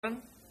The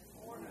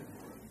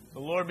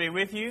Lord be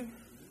with you.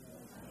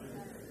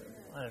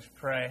 Let us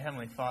pray.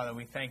 Heavenly Father,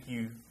 we thank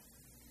you.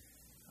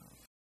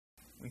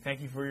 We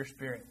thank you for your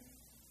Spirit.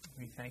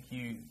 We thank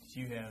you that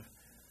you have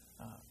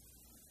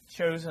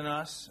chosen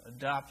us,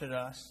 adopted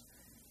us,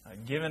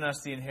 given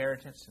us the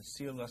inheritance, and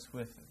sealed us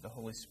with the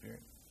Holy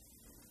Spirit.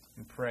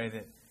 We pray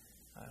that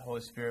the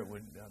Holy Spirit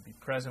would be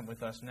present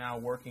with us now,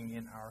 working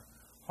in our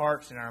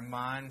hearts and our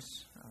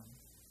minds,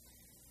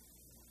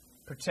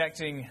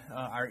 protecting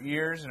our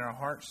ears and our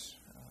hearts,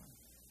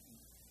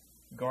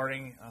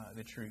 guarding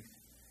the truth.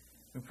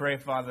 We pray,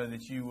 Father,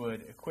 that you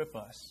would equip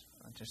us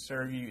to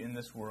serve you in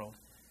this world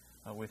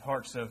with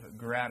hearts of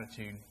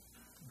gratitude,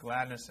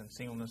 gladness, and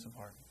singleness of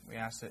heart. We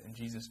ask it in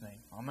Jesus' name.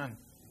 Amen.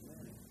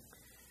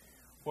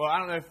 Well, I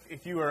don't know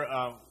if you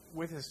were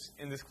with us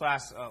in this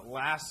class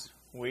last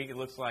week. It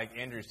looks like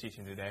Andrew's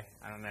teaching today.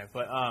 I don't know.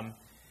 But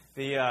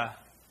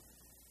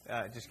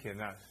just kidding.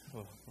 That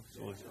was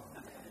a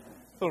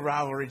little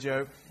rivalry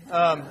joke.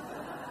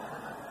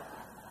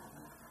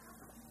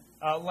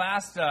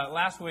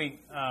 Last week,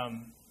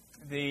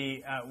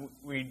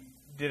 we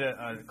did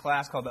a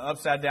class called the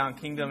Upside Down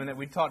Kingdom, and that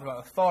we talked about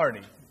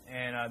authority.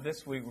 And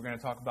this week we're going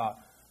to talk about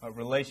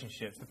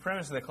relationships. The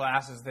premise of the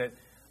class is that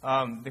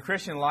the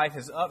Christian life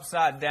is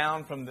upside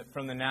down from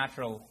the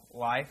natural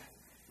life.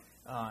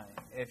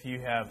 If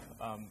you have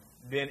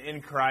been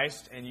in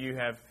Christ and you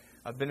have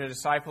been a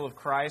disciple of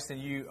Christ,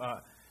 and you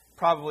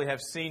probably have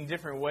seen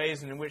different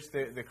ways in which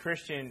the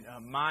Christian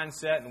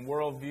mindset and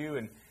worldview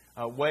and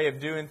way of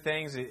doing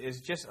things is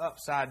just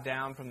upside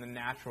down from the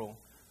natural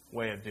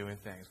way of doing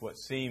things, what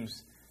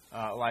seems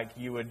like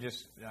you would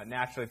just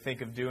naturally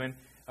think of doing.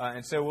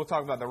 And so we'll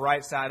talk about the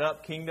right side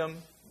up kingdom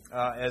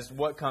as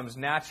what comes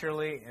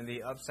naturally, and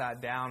the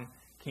upside down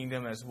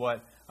kingdom as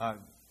what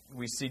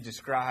we see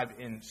described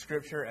in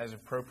Scripture as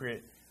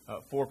appropriate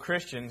for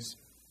Christians.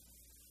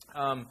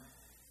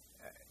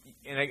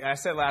 And I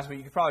said last week,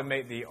 you could probably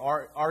make the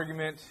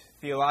argument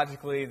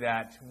theologically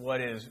that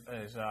what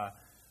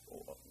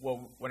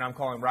I'm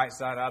calling right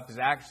side up is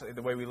actually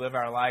the way we live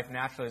our life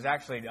naturally is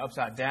actually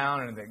upside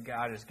down, and that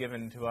God has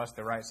given to us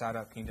the right side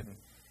up kingdom.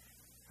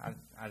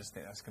 I just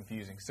think that's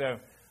confusing. So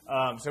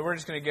we're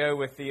just going to go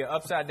with the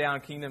upside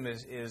down kingdom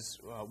is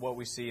what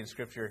we see in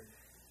Scripture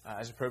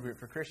as appropriate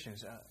for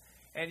Christians.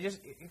 And just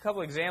a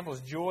couple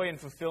examples: joy and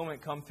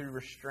fulfillment come through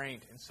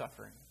restraint and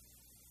suffering.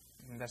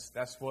 And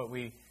that's what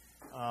we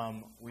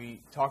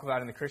talk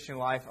about in the Christian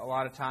life a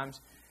lot of times.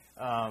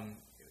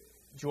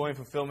 Joy and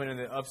fulfillment in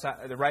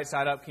the right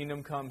side up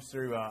kingdom comes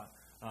through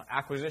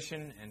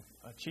acquisition and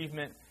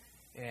achievement,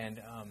 and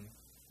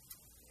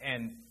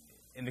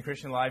in the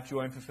Christian life,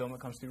 joy and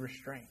fulfillment comes through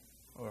restraint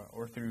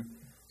or through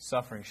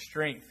suffering.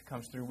 Strength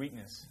comes through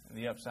weakness in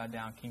the upside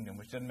down kingdom,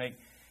 which doesn't make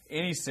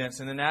any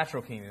sense in the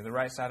natural kingdom, the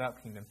right side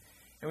up kingdom.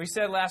 And we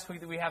said last week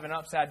that we have an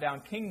upside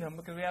down kingdom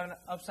because we have an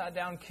upside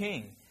down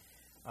king.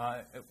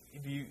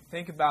 If you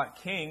think about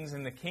kings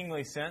in the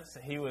kingly sense,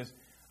 he was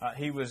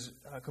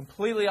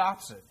completely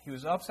opposite. He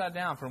was upside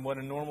down from what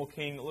a normal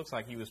king looks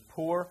like. He was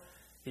poor.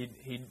 He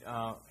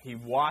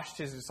washed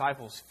his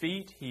disciples'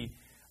 feet. He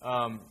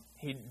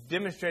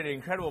demonstrated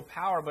incredible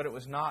power, but it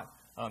was not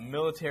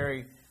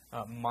military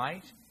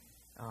might.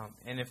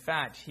 And in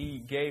fact, he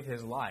gave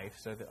his life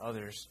so that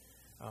others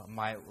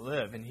might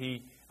live. And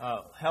he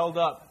held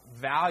up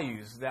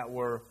values that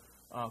were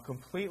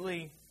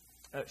completely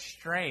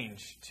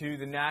strange to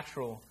the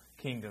natural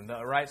kingdom,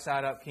 the right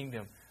side up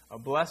kingdom.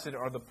 Blessed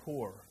are the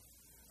poor.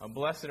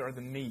 Blessed are the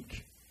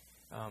meek.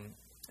 And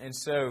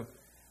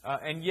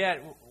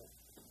yet,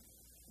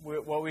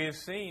 what we have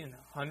seen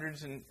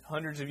hundreds and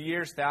hundreds of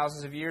years,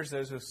 thousands of years,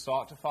 those who have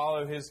sought to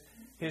follow his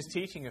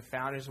teaching have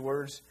found his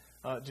words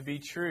to be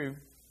true.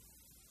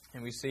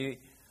 And we see,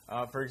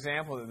 for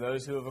example, that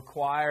those who have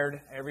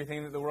acquired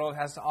everything that the world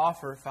has to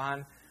offer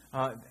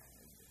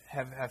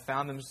have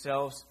found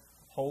themselves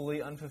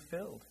wholly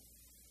unfulfilled.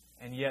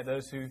 And yet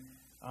those who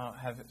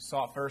have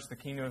sought first the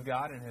kingdom of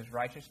God and His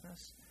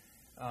righteousness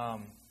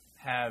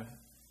have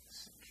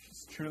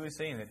truly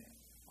seen that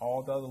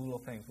all the other little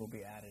things will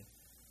be added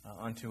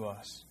unto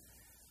us.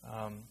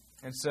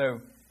 So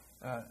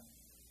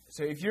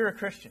if you're a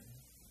Christian,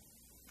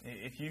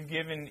 if you've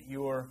given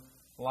your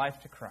life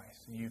to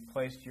Christ and you've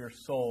placed your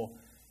soul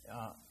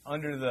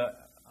under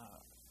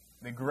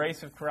the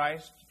grace of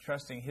Christ,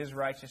 trusting His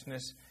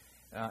righteousness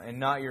and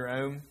not your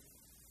own,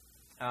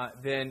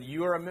 then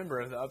you are a member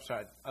of the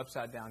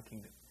upside down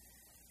kingdom.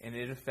 And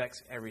it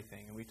affects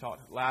everything. And we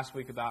talked last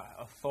week about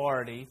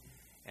authority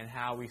and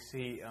how we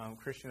see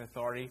Christian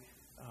authority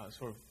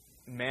sort of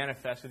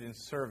manifested in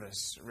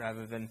service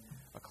rather than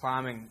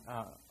climbing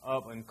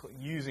up and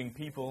using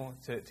people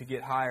to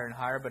get higher and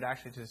higher, but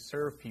actually to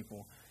serve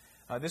people.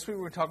 This week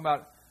we're talking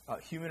about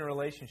human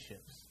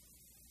relationships.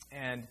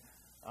 And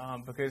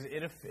because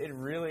it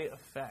really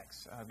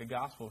affects, the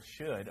gospel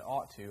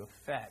ought to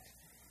affect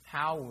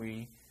how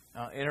we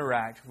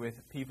interact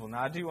with people.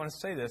 Now, I do want to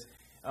say this.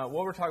 What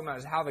we're talking about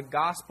is how the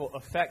gospel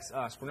affects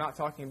us. We're not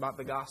talking about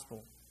the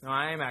gospel. Now,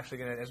 I am actually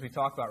going to, as we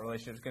talk about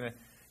relationships, going to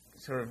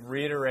sort of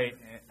reiterate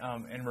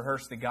and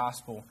rehearse the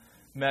gospel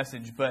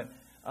message, but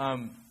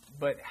I'm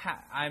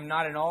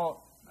not at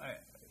all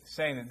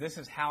saying that this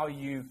is how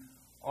you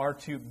are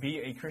to be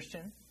a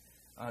Christian.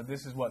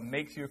 This is what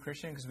makes you a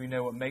Christian, because we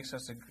know what makes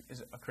us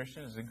a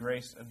Christian is the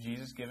grace of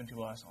Jesus given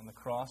to us on the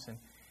cross and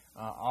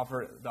the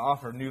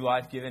offer of new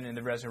life given in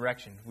the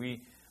resurrection.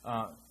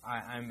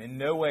 I'm in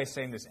no way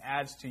saying this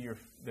adds to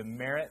the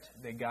merit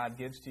that God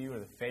gives to you or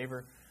the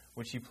favor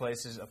which He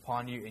places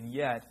upon you, and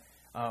yet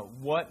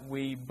what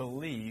we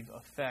believe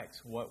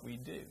affects what we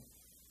do.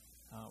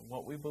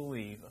 What we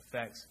believe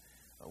affects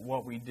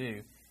what we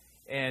do,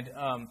 and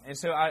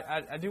so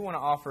I do want to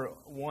offer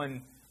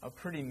a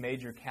pretty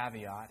major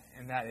caveat,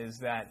 and that is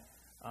that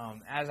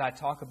as I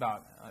talk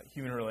about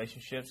human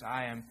relationships,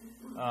 I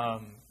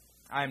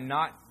am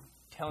not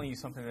telling you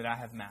something that I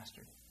have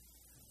mastered.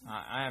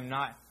 I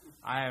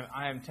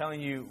am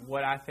telling you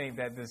what I think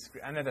that this.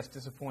 I know that's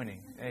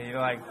disappointing. And you're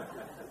like,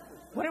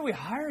 what did we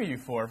hire you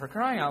for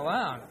crying out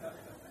loud?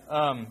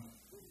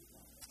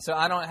 So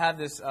I don't have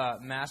this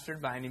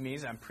mastered by any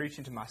means. I'm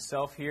preaching to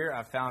myself here.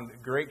 I've found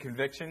great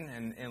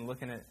conviction in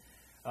looking at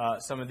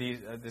some of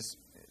this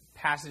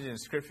passage of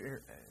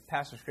Scripture,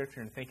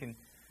 and thinking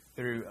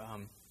through.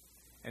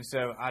 And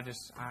so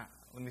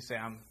let me say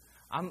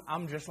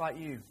I'm just like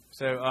you.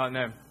 So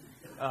no.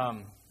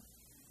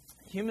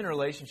 Human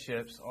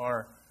relationships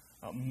are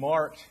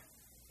marked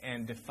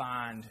and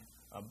defined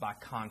by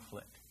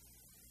conflict.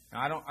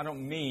 Now, I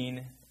don't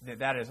mean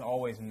that is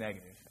always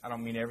negative. I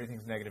don't mean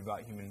everything's negative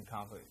about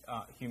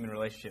human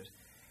relationships.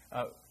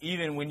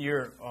 Even when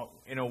you're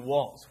in a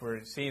waltz where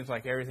it seems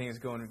like everything is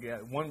going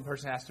together, one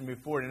person has to move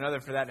forward, another,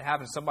 for that to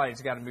happen,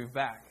 somebody's got to move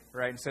back,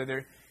 right? And so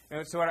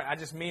so I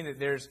just mean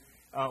that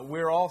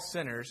we're all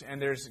sinners,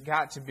 and there's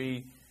got to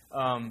be.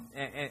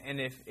 And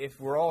if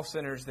we're all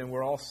sinners, then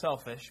we're all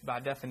selfish by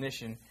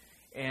definition,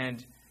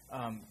 and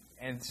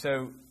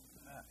so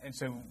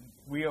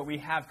we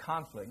have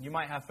conflict. You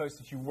might have folks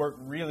that you work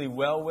really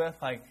well with,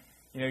 like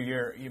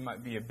you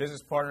might be a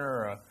business partner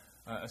or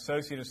a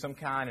associate of some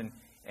kind,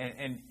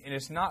 and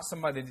it's not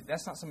somebody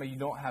that's not somebody you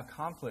don't have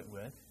conflict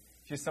with.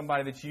 It's just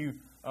somebody that you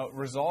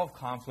resolve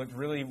conflict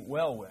really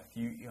well with.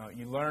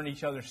 You learn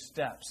each other's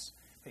steps.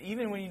 But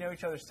even when you know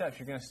each other's steps,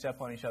 you're going to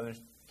step on each other's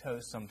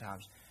toes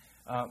sometimes.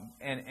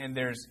 And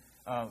there's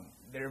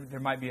there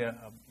might be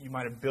you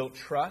might have built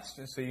trust,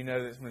 and so you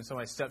know that when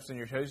somebody steps on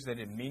your toes, they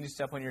didn't mean to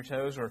step on your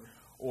toes, or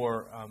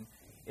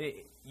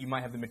you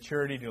might have the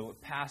maturity to look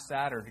past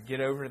that or to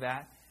get over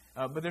that.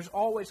 But there's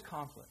always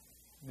conflict.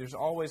 There's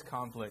always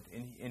conflict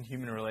in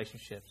human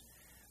relationships.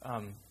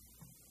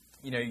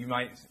 You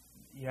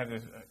have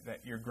this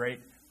that your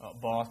great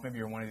boss, maybe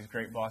you're one of these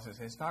great bosses.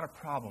 It's not a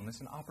problem;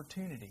 it's an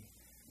opportunity.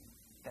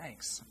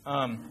 Thanks.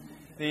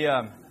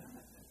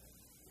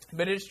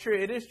 But it's true.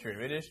 It is true.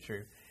 It is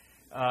true.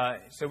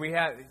 So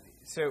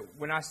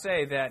when I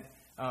say that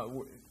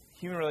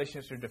human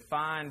relationships are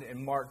defined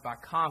and marked by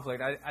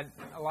conflict,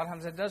 a lot of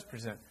times that does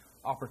present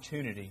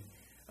opportunity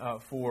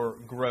for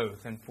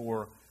growth and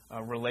for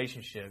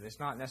relationship. It's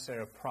not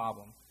necessarily a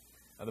problem.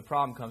 The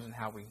problem comes in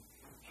how we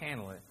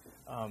handle it.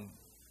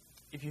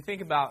 If you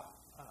think about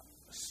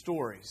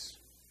stories,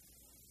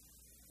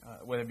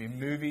 whether it be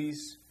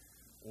movies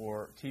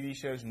or TV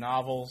shows,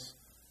 novels,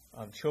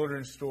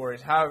 children's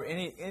stories, however,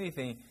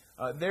 anything,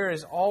 there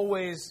is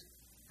always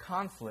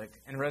conflict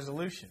and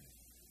resolution.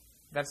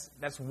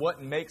 That's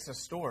what makes a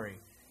story.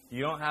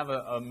 You don't have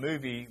a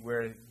movie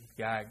where the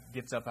guy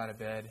gets up out of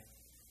bed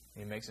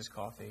and he makes his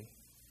coffee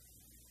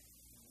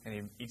and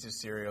he eats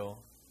his cereal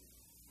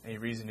and he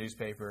reads the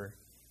newspaper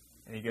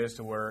and he goes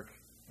to work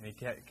and he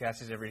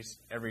catches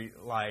every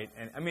light.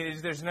 And I mean,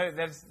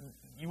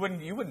 you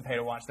wouldn't pay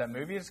to watch that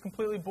movie. It's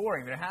completely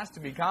boring. There has to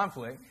be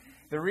conflict.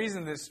 The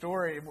reason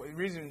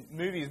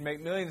movies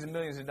make millions and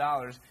millions of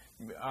dollars,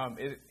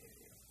 the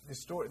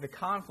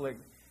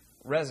conflict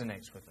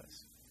resonates with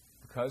us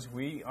because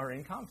we are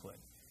in conflict.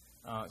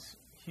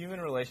 Human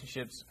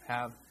relationships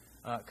have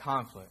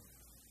conflict.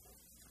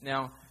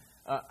 Now,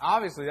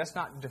 obviously, that's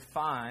not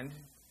defined,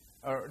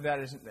 or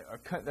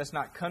that's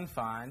not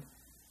confined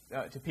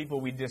to people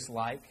we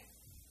dislike.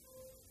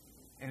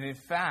 And in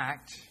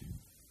fact,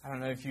 I don't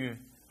know if you've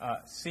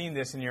seen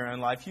this in your own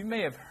life. You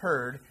may have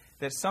heard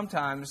that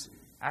sometimes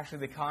actually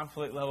the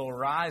conflict level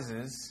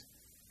rises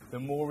the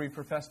more we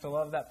profess to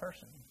love that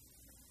person.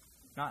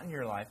 Not in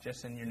your life,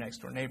 just in your next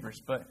door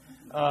neighbors. But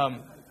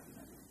the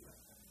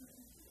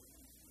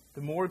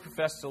more we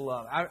profess to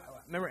love. I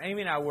remember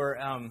Amy and I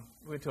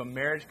went to a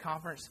marriage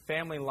conference,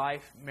 family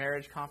life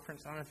marriage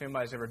conference. I don't know if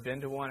anybody's ever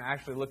been to one. I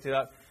actually looked it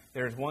up.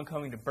 There's one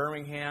coming to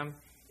Birmingham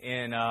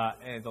in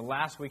the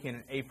last weekend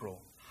in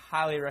April.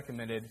 Highly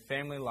recommended.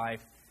 Family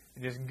life.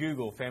 Just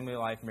Google Family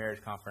Life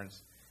Marriage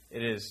Conference.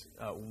 It is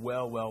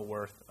well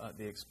worth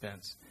the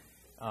expense.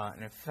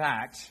 And in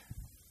fact,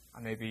 I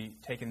may be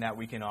taking that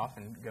weekend off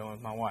and going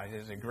with my wife. It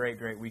was a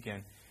great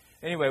weekend.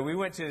 Anyway, we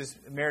went to this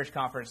marriage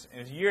conference. It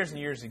was years and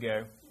years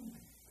ago.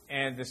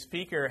 And the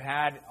speaker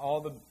had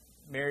all the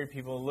married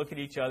people look at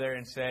each other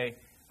and say,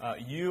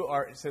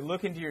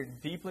 look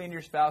deeply into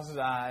your spouse's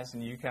eyes,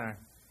 and you kind of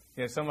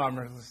some of them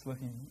are just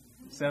looking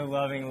so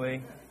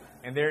lovingly,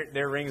 and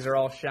their rings are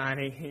all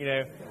shiny,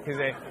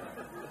 because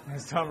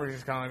some are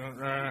just kind of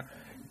like,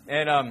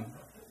 and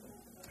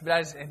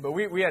but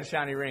we had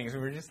shiny rings. We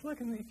were just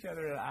looking at each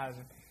other in the eyes.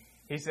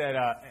 He said,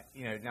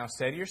 now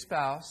say to your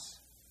spouse,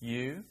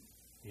 you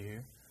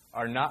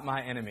are not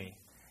my enemy,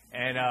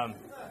 and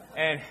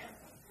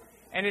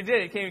it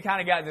did. It kind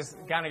of got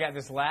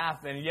this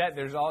laugh, and yet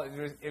it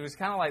was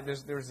kind of like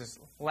there was this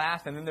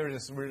laugh, and then there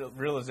was this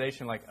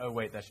realization, like, oh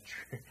wait, that's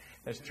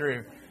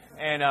true,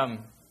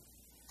 and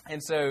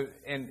so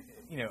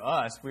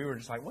us, we were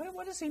just like,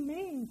 what does he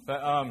mean?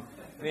 But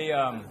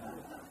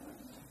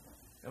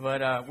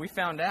we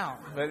found out.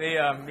 But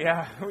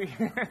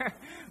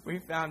we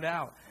found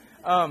out.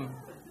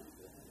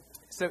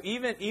 So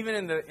even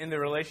in the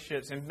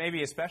relationships, and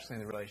maybe especially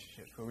in the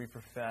relationships where we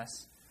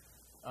profess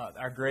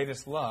our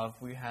greatest love,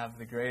 we have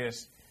the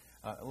greatest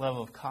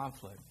level of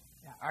conflict.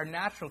 Our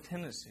natural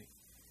tendency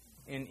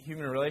in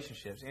human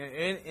relationships,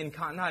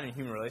 not in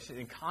human relationships,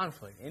 in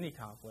conflict, any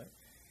conflict,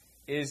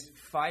 is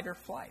fight or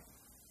flight.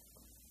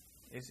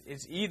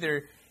 It's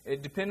either,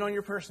 it depends on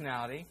your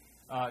personality,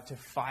 to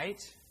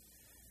fight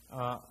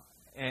or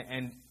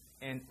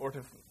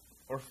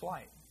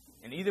flight.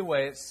 And either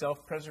way, it's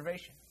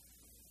self-preservation.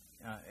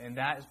 And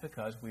that is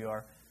because we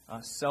are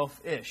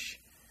selfish.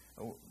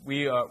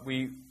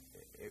 When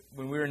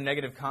we're in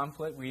negative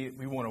conflict, we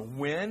want to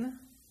win.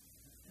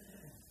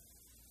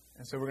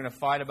 And so we're going to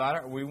fight about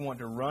it, or we want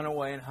to run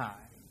away and hide.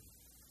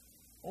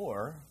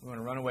 Or we want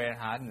to run away and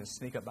hide and then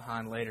sneak up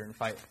behind later and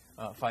fight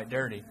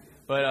dirty.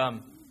 But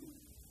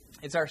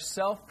it's our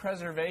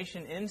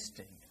self-preservation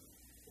instinct.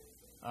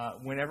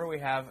 Whenever we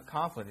have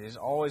conflict, it is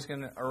always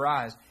going to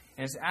arise.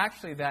 And it's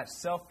actually that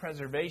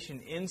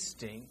self-preservation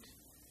instinct,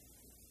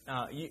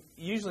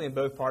 usually in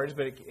both parties,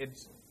 but it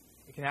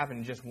can happen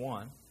in just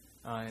one.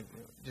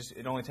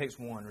 It only takes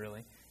one,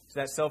 really. It's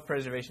that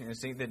self-preservation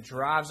instinct that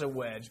drives a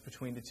wedge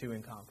between the two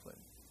in conflict.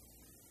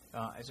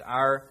 It's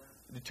our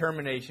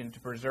determination to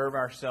preserve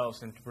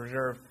ourselves and to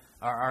preserve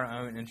our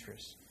own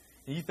interests.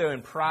 And you throw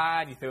in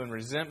pride, you throw in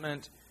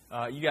resentment,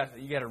 you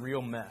got a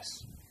real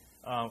mess.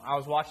 I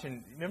was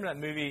watching, remember that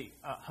movie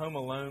Home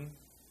Alone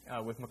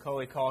with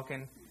Macaulay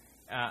Culkin?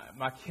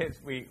 My kids,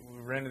 we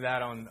rented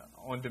that on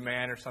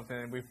demand or something,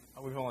 and we've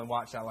only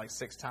watched that like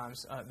 6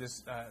 times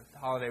this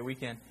holiday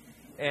weekend.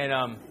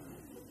 And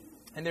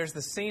there's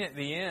the scene at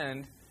the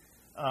end.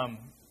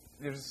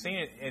 There's a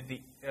scene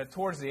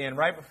towards the end,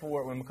 right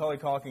before when Macaulay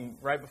Culkin,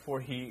 right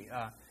before he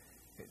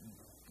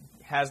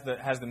has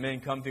the men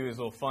come through his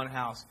little fun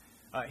house.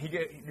 He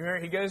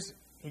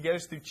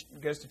goes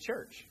to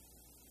church.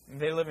 And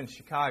they live in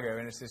Chicago,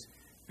 and it's this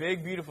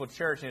big, beautiful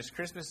church, and it's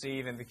Christmas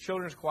Eve, and the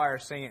children's choir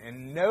is singing,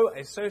 and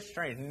it's so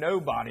strange.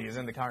 Nobody is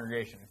in the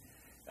congregation,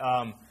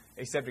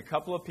 except a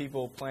couple of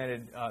people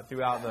planted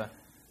throughout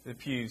the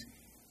pews.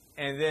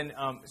 And then,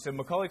 so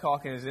Macaulay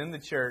Culkin is in the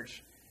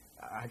church,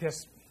 I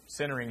guess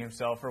centering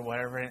himself or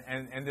whatever,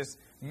 and this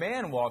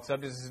man walks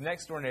up. This is his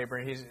next door neighbor,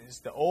 and he's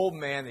the old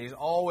man that he's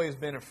always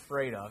been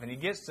afraid of. And he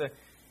gets to,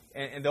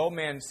 and the old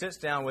man sits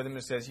down with him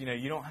and says,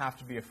 you don't have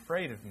to be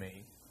afraid of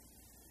me.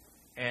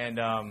 And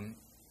I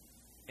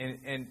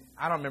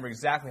don't remember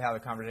exactly how the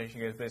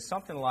conversation goes, but it's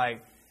something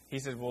like, he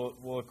says, well,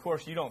 of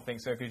course you don't think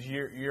so because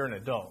you're an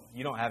adult.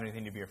 You don't have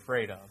anything to be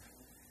afraid of.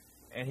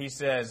 And he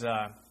says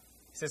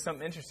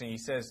something interesting. He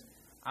says,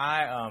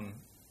 I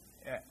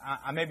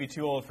may be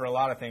too old for a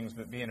lot of things,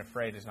 but being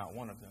afraid is not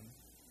one of them.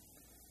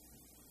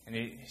 And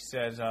he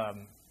says,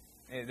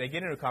 they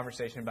get into a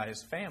conversation about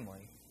his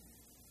family.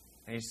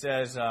 And he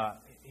says,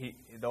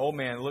 the old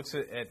man looks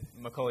at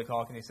Macaulay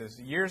Culkin and he says,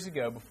 years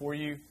ago, before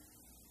you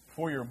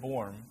were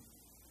born,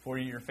 before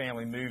your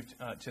family moved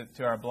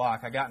to our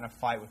block, I got in a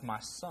fight with my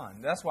son.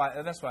 That's why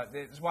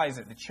he's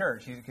at the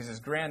church, because his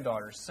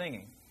granddaughter's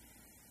singing.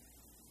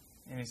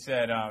 And he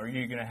said, are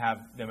you going to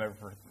have them over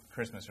for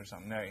Christmas or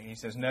something? No. And he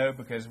says, no,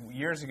 because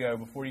years ago,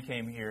 before you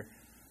came here,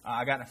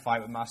 I got in a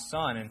fight with my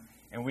son,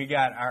 and we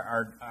got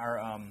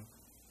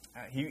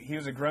he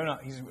was a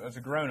grown-up. He was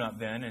a grown-up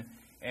then,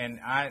 and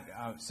I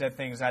said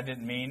things I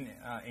didn't mean,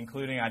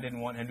 including I didn't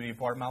want him to be a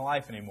part of my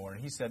life anymore.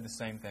 And he said the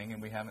same thing,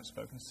 and we haven't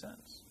spoken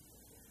since.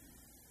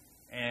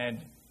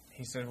 And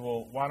he said,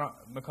 well,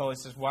 Macaulay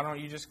says, why don't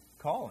you just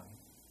call him?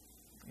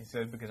 He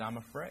said, because I'm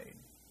afraid.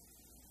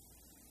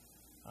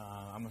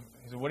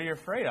 He said, what are you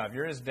afraid of?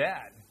 You're his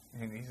dad.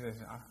 And he says,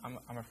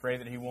 I'm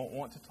afraid that he won't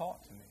want to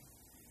talk to me.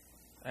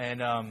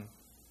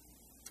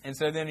 And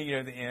so then,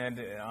 at the end,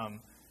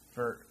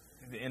 for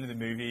the end of the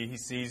movie, he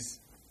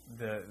sees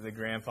the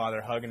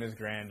grandfather hugging his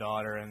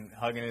granddaughter and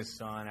hugging his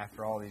son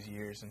after all these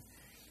years. And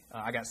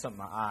I got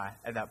something in my eye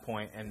at that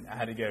point, and I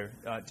had to go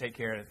take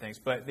care of things.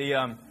 But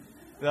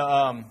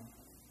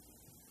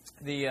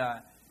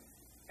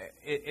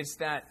it's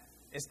that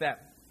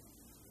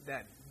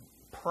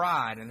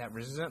pride and that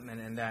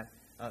resentment and that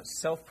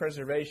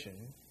self-preservation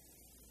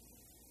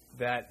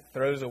that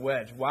throws a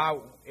wedge.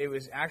 Wow, it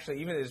was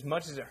actually, even as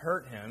much as it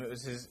hurt him, it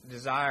was his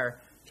desire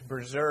to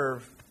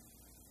preserve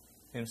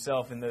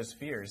himself in those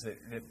fears that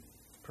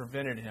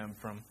prevented him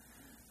from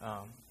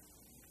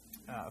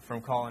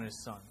from calling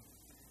His Son.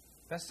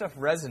 That stuff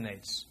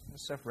resonates. That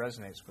stuff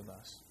resonates with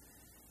us.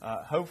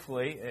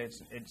 Hopefully,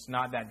 it's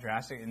not that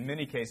drastic. In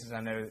many cases,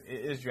 I know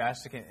it is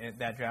drastic, and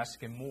that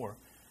drastic and more.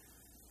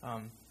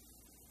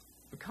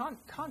 But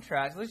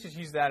contrast. Let's just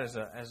use that as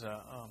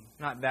a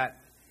not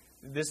that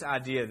this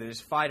idea that is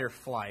fight or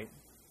flight,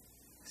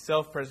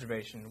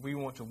 self-preservation. We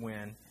want to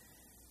win.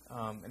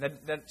 And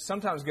that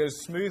sometimes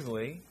goes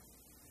smoothly,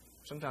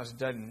 sometimes it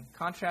doesn't.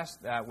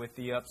 Contrast that with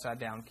the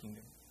upside-down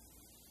kingdom.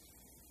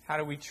 How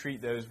do we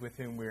treat those with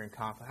whom we're in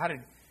conflict?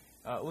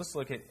 Let's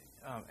look at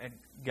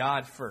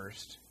God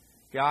first.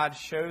 God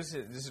shows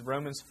it. This is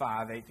Romans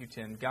 5, 8 through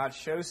 10. God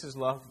shows His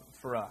love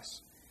for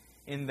us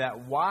in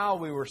that while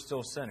we were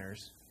still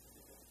sinners,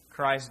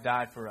 Christ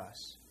died for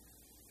us.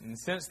 And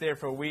since,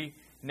 therefore, we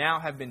now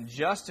have been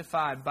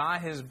justified by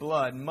His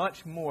blood,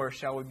 much more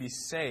shall we be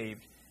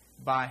saved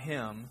by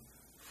Him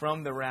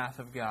from the wrath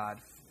of God.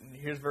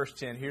 Here's verse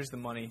 10. Here's the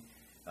money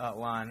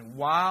line.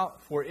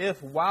 For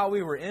if while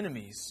we were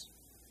enemies,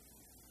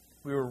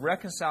 we were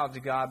reconciled to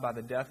God by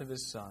the death of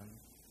His Son,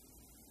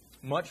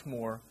 much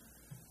more,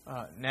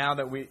 now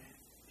that we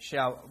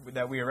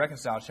are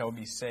reconciled, shall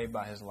we be saved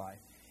by His life.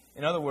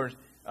 In other words,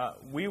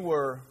 we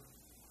were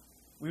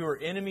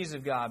enemies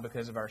of God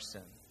because of our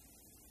sin.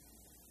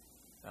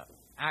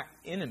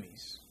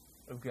 Enemies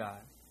of God,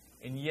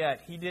 and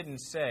yet He didn't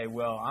say,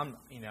 "Well, I'm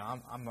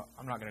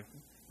not going to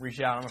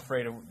reach out. I'm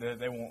afraid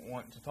they won't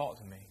want to talk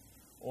to me,"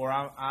 or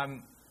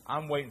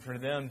I'm waiting for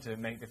them to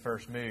make the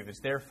first move.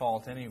 It's their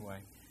fault anyway.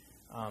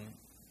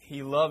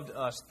 He loved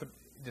us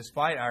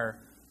despite our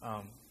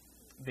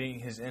being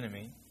His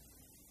enemy,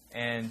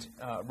 and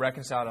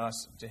reconciled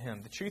us to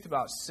Him. The truth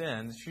about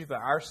sin, the truth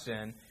about our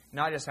sin,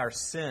 not just our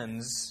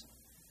sins,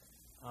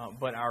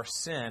 but our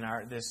sin,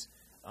 this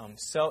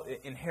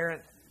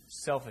inherent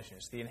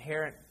selfishness, the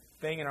inherent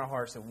thing in our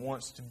hearts that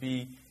wants to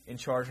be in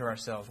charge of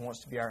ourselves,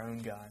 wants to be our own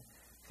God.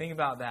 Think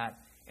about that,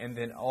 and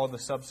then all the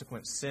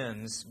subsequent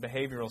sins,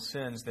 behavioral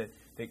sins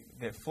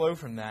that flow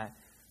from that,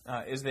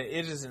 is that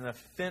it is an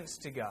offense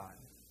to God.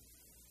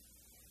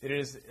 It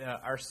is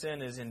our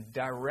sin is in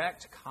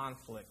direct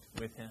conflict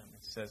with Him.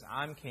 It says,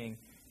 "I'm king,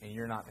 and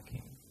you're not the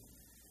king."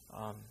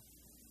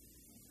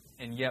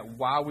 And yet,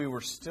 while we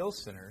were still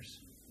sinners,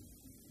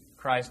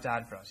 Christ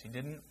died for us. He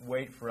didn't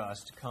wait for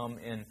us to come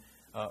in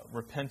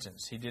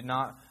repentance. He did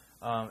not.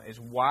 It's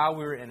while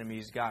we were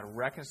enemies, God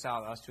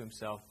reconciled us to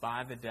Himself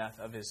by the death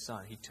of His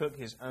Son. He took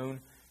His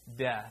own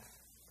death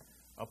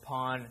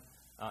upon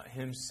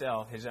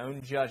Himself, His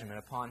own judgment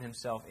upon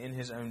Himself in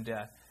His own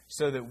death,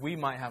 so that we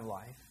might have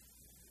life,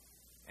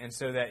 and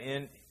so that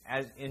in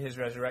His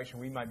resurrection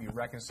we might be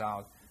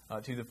reconciled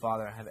to the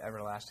Father and have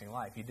everlasting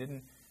life. He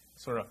didn't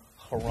sort of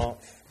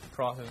harumph,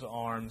 cross His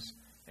arms,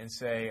 and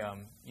say,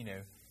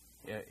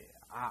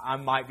 I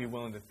might be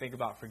willing to think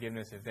about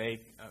forgiveness if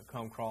they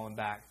come crawling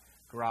back,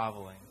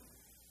 groveling.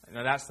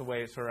 Now, that's the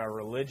way sort of our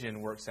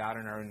religion works out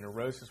and our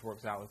neurosis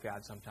works out with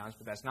God sometimes,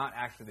 but that's not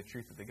actually the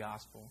truth of the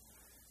gospel.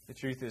 The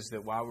truth is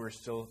that while we were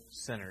still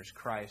sinners,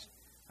 Christ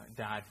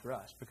died for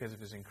us because of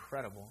His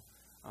incredible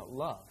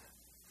love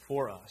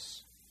for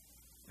us.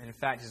 And in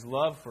fact, His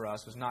love for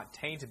us was not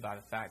tainted by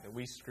the fact that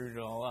we screwed it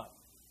all up,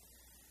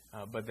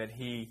 but that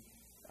He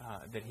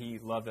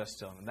loved us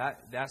still. And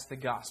that's the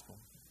gospel.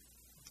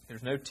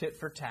 There's no tit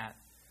for tat.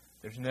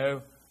 There's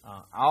no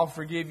I'll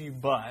forgive you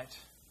but,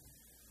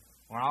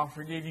 or I'll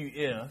forgive you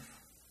if,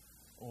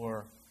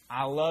 or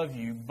I love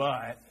you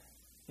but.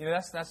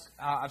 That's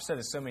I've said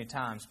this so many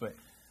times, but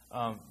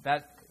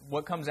that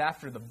what comes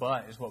after the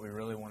but is what we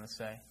really want to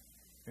say.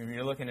 If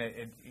you're looking at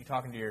you're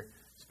talking to your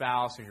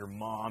spouse or your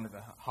mom at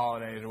the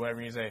holidays or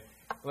whatever, and you say,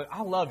 "Look,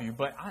 I love you,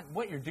 but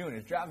what you're doing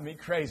is driving me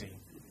crazy."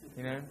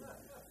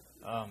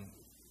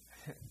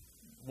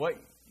 What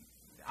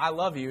I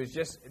love you is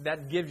just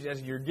that gives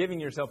as you're giving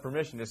yourself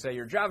permission to say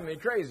you're driving me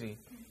crazy,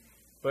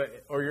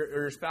 or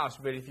your spouse.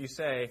 But if you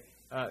say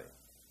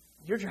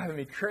you're driving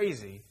me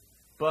crazy,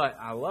 but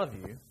I love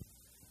you,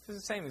 it's the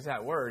same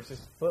exact words,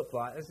 just flip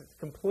flop. It's a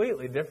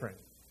completely different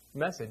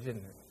message,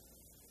 isn't it?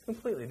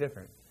 Completely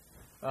different.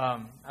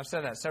 I've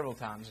said that several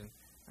times, and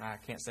I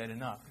can't say it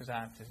enough because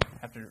I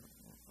have to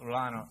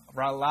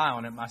rely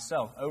on it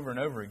myself over and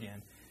over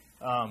again.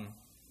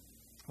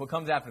 What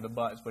comes after the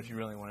but is what you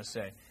really want to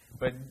say.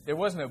 But there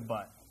was no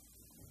but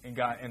in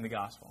the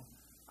gospel.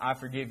 I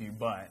forgive you,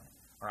 but,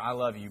 or I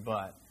love you,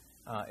 but.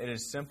 It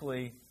is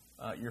simply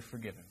you're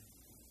forgiven.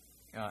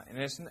 But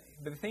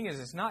the thing is,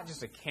 it's not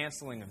just a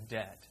canceling of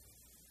debt.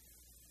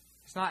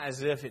 It's not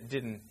as if it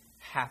didn't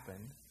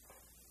happen.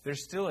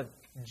 There's still a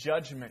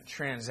judgment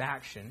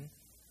transaction.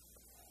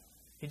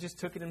 He just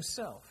took it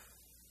Himself.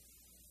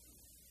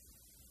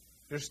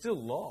 There's still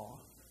law.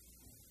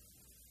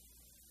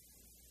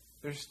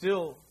 There's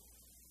still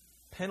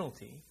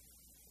penalty.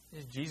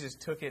 Jesus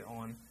took it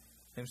on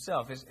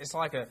Himself. It's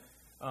like if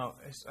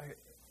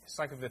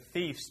the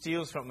thief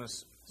steals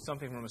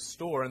something from a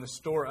store, and the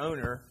store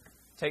owner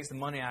takes the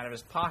money out of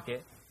his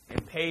pocket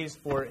and pays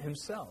for it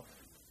himself.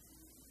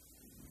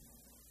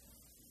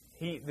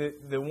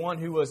 The one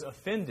who was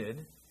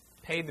offended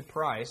paid the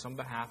price on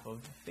behalf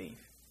of the thief.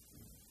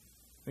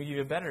 Let me give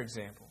you a better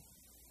example.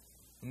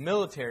 A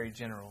military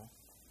general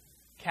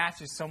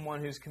catches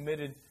someone who's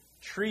committed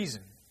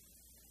treason.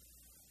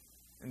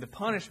 And the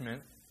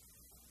punishment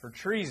for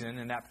treason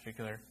in that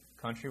particular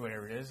country,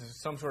 whatever it is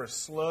some sort of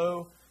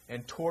slow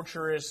and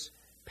torturous,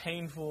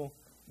 painful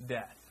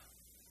death.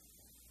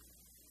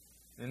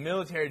 The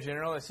military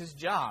general, it's his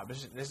job.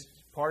 This is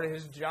part of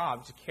his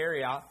job to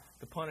carry out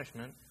the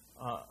punishment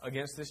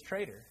against this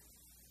traitor.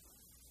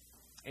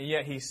 And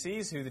yet he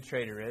sees who the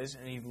traitor is,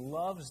 and he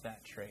loves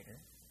that traitor.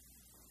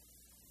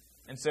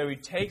 And so he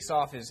takes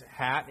off his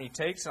hat, and he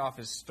takes off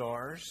his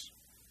stars,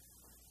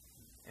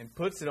 and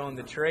puts it on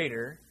the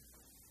traitor,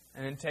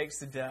 and then takes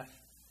the death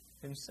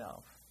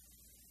himself.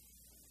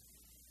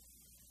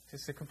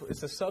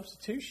 It's a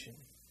substitution.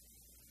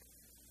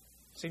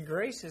 See,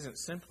 grace isn't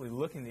simply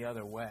looking the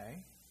other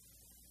way.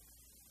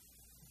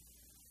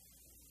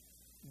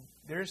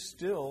 There's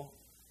still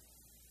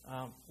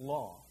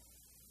law.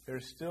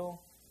 There's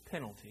still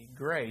penalty.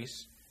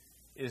 Grace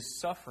is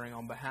suffering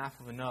on behalf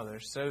of another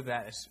so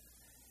that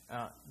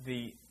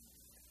the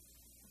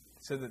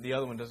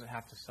other one doesn't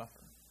have to suffer.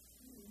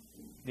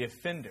 The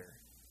offender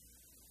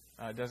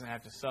doesn't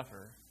have to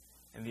suffer,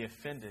 and the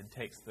offended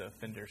takes the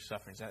offender's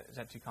suffering. Is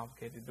that too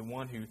complicated? The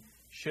one who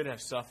should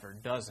have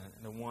suffered doesn't,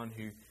 and the one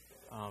who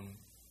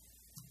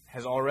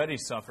has already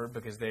suffered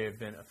because they have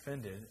been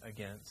offended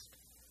against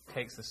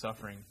takes the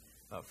suffering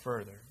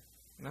further.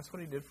 And that's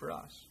what He did for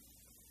us.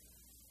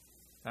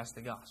 That's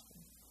the gospel.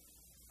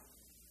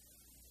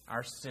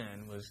 Our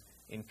sin was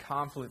in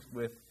conflict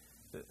with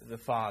the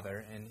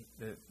Father and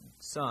the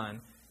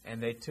Son,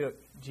 and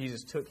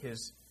Jesus took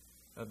his,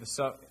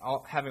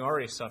 having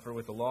already suffered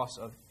with the loss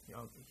of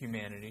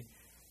humanity,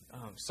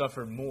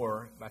 suffered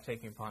more by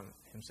taking upon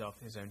Himself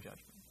His own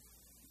judgment,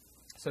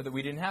 so that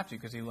we didn't have to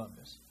because He loved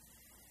us.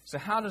 So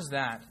how does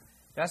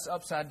that's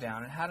upside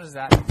down, and how does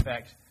that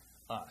affect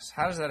us?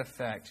 How does that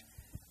affect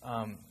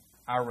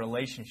our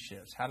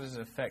relationships? How does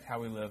it affect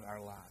how we live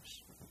our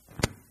lives?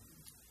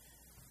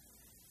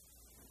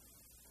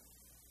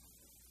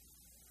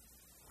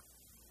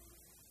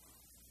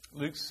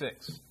 Luke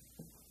 6,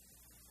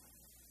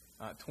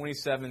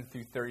 27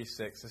 through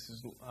 36. This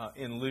is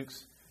in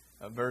Luke's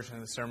version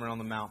of the Sermon on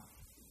the Mount.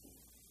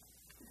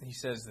 He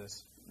says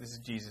this. This is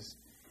Jesus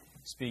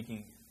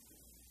speaking.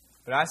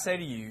 But I say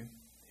to you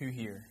who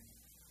hear,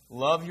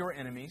 love your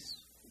enemies,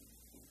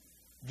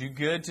 do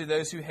good to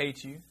those who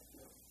hate you,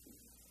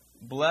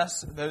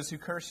 bless those who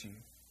curse you,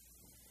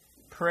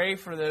 pray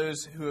for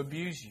those who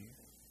abuse you.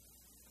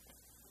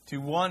 To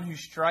one who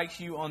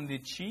strikes you on the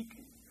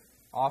cheek,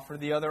 offer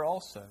the other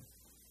also.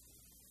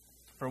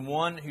 From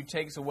one who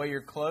takes away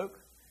your cloak,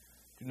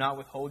 do not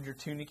withhold your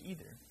tunic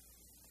either.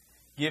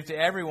 Give to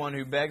everyone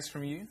who begs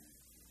from you,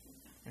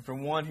 and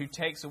from one who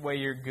takes away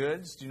your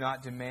goods, do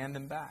not demand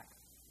them back.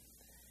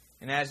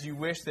 And as you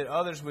wish that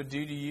others would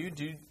do to you,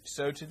 do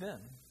so to them.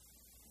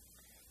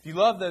 If you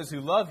love those who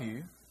love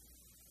you,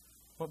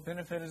 what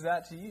benefit is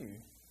that to you?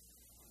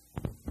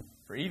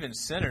 For even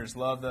sinners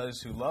love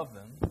those who love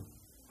them.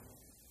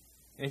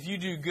 And if you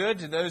do good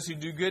to those who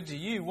do good to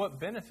you, what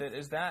benefit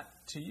is that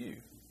to you?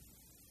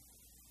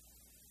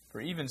 For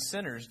even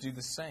sinners do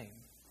the same.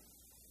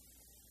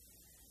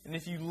 And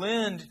if you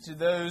lend to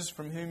those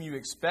from whom you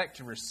expect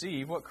to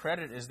receive, what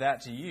credit is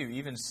that to you?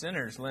 Even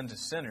sinners lend to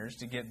sinners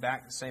to get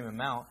back the same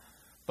amount.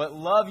 But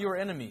love your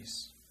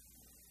enemies,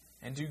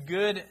 and do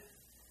good,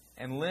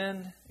 and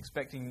lend,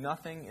 expecting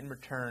nothing in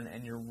return,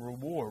 and your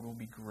reward will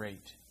be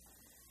great.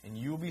 And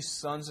you will be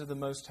sons of the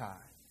Most High.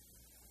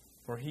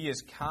 For He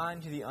is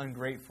kind to the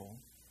ungrateful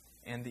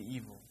and the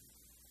evil.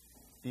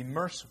 Be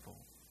merciful,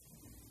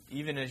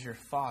 even as your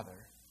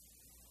Father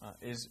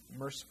is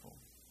merciful.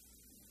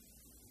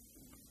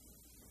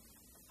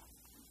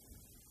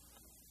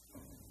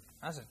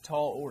 That's a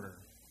tall order.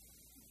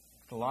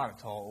 It's a lot of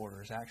tall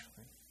orders,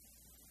 actually.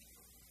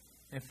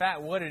 In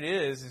fact, what it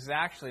is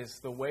it's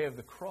the way of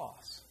the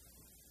cross.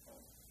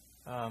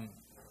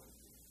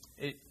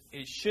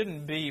 It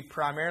shouldn't be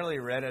primarily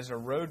read as a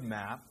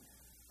roadmap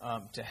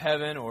to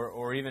heaven,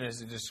 or even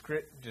as a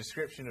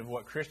description of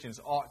what Christians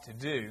ought to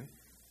do.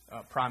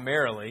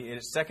 Primarily,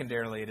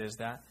 secondarily, it is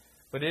that.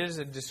 But it is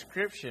a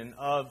description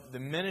of the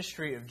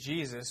ministry of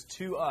Jesus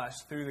to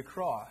us through the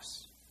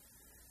cross.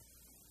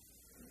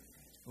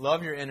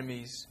 Love your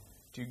enemies,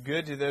 do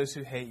good to those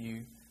who hate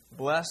you,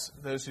 bless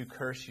those who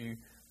curse you,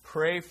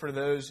 pray for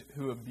those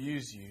who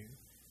abuse you.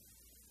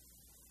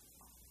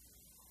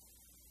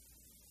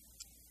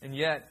 And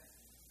yet,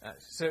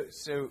 so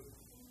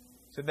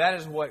that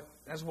is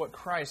what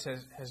Christ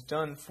has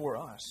done for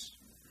us.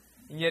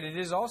 And yet, it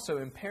is also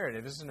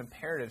imperative. It's an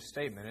imperative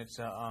statement.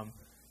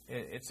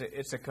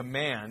 It's a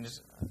command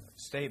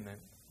statement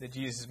that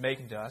Jesus is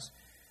making to us,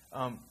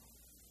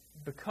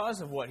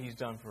 because of what He's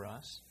done for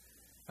us.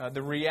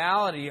 The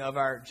reality of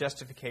our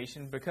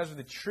justification, because of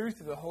the truth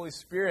of the Holy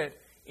Spirit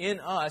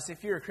in us.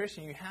 If you're a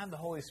Christian, you have the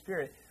Holy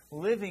Spirit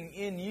living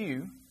in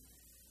you.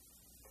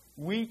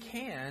 We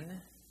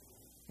can,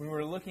 when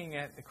we're looking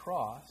at the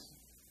cross,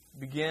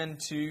 begin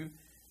to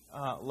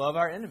love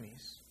our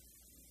enemies.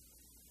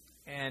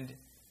 And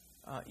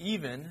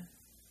even,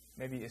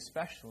 maybe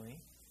especially,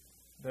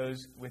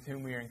 those with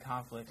whom we are in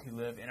conflict who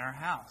live in our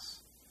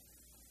house,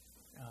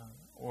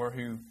 or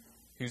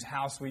whose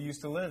house we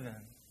used to live in.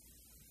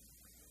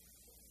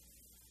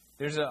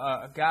 There's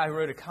a guy who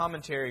wrote a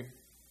commentary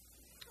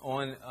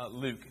on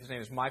Luke. His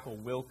name is Michael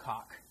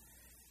Wilcock.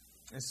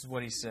 This is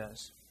what he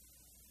says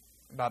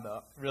about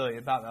the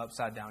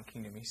upside-down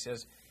kingdom. He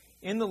says,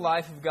 in the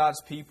life of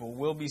God's people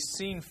will be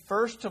seen,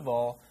 first of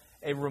all,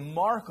 a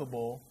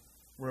remarkable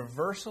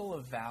reversal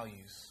of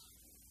values.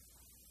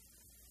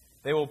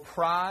 They will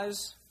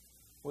prize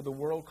what the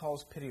world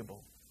calls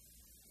pitiable,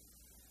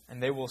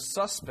 and they will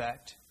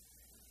suspect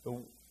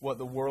what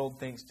the world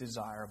thinks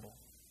desirable.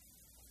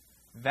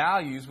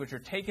 Values which are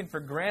taken for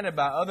granted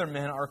by other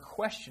men are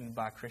questioned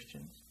by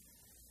Christians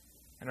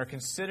and are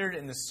considered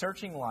in the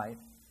searching light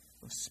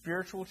of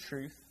spiritual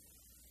truth,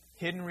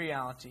 hidden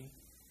reality,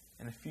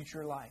 and a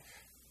future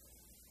life.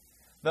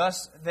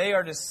 Thus, they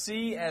are to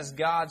see as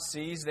God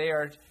sees, they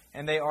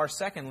are,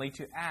 secondly,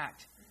 to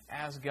act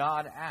as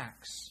God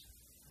acts.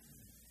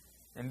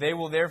 And they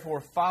will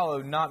therefore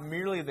follow not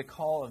merely the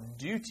call of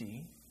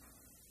duty,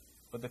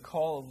 but the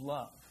call of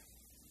love.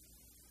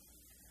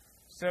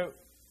 So,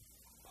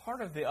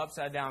 part of the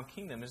upside-down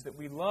kingdom is that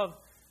we love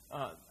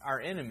our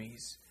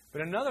enemies.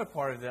 But another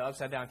part of the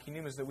upside-down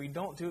kingdom is that we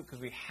don't do it because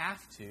we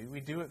have to. We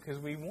do it because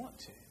we want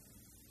to.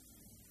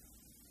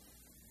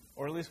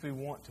 Or at least we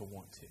want to.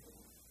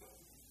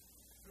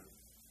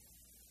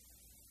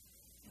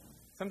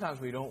 Sometimes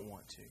we don't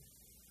want to.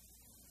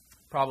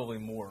 Probably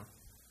more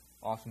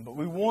often. But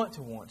we want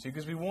to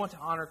because we want to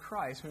honor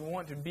Christ. We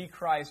want to be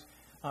Christ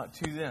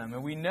to them.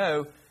 And we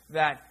know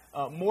that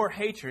more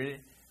hatred,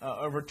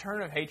 a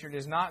return of hatred,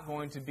 is not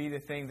going to be the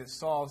thing that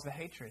solves the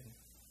hatred.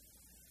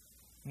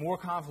 More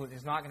conflict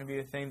is not going to be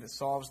the thing that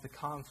solves the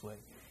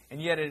conflict. And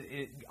yet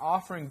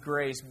offering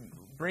grace,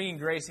 bringing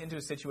grace into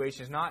a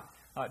situation is not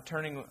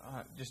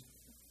just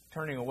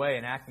turning away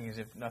and acting as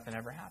if nothing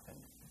ever happened.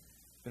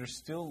 There's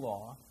still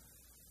law.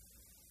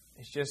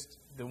 It's just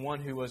the one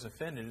who was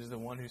offended is the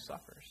one who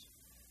suffers.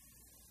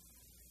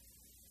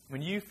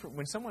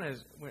 When someone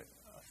has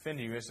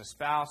offended you, it's a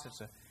spouse,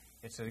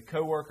 it's a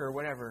coworker,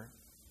 whatever,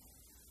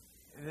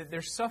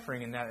 there's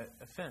suffering in that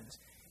offense.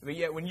 But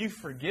yet when you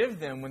forgive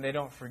them when they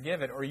don't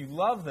forgive it, or you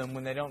love them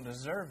when they don't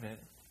deserve it,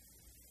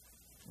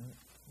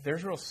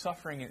 there's real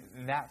suffering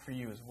in that for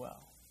you as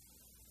well.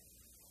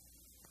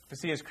 But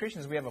see, as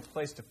Christians, we have a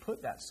place to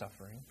put that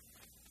suffering.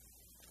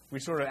 We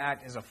sort of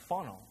act as a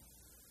funnel.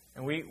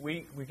 And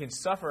we can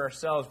suffer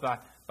ourselves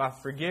by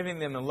forgiving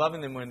them and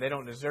loving them when they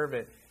don't deserve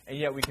it, and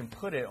yet we can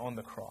put it on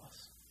the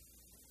cross.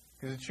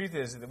 Because the truth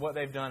is that what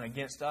they've done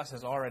against us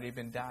has already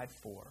been died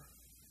for.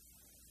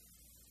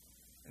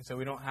 And so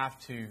we don't have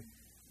to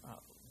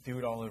do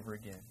it all over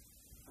again.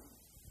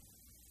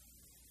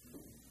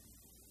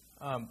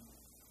 I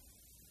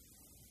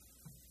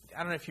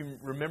don't know if you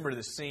remember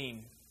the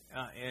scene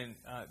in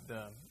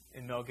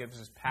Mel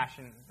Gibson's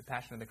Passion, the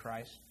Passion of the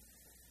Christ,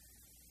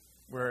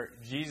 where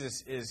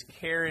Jesus is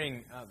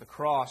carrying the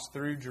cross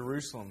through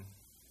Jerusalem,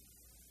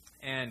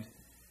 and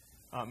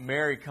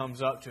Mary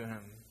comes up to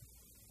him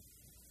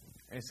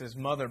and says,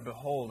 "Mother,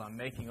 behold, I'm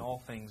making all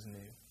things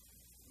new."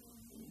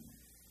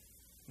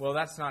 Well,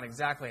 that's not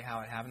exactly how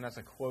it happened. That's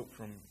a quote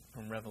from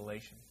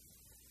Revelation.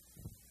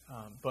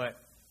 But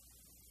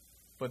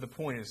the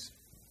point is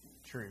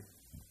true.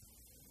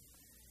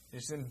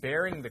 It's in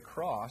bearing the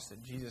cross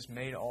that Jesus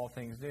made all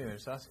things new.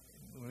 It's us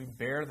when we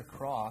bear the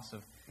cross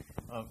of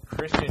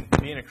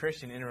being a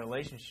Christian in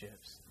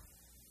relationships,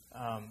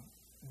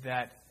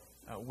 that's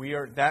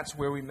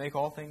where we make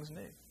all things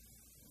new.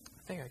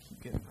 I think I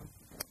keep getting them.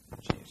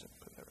 Change that,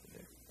 put that right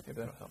there.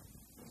 Maybe that'll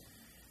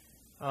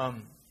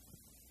help.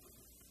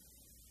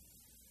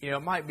 It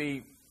might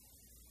be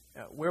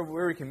where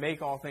we can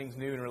make all things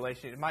new in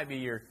relationship. It might be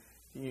your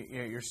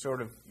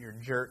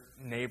jerk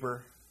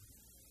neighbor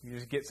who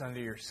just gets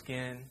under your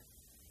skin,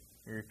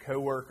 or your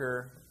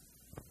coworker.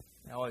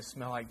 They always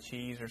smell like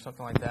cheese or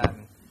something like that.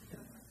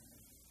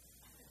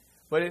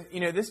 But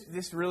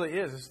this really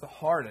is. It's the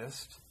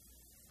hardest.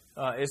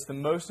 It's the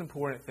most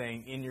important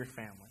thing in your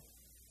family.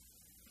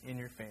 In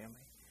your family,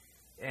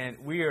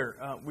 and we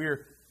are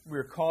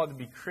called to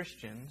be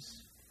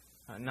Christians,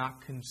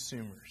 not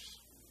consumers.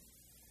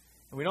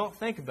 And we don't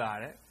think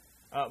about it,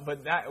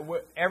 but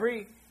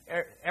every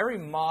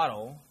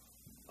model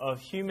of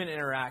human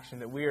interaction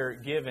that we are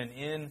given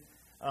in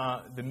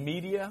the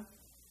media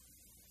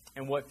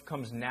and what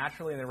comes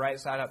naturally in the right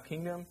side up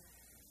kingdom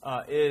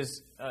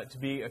is to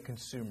be a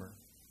consumer.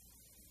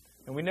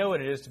 And we know what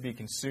it is to be a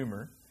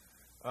consumer.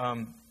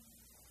 When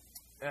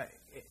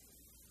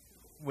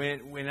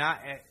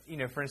I,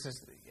 for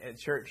instance, at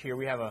church here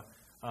we have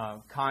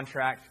a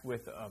contract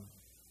with a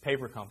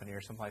paper company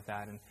or something like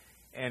that,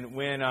 and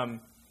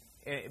when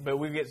but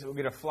we'll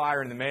get a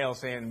flyer in the mail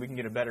saying we can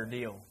get a better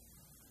deal,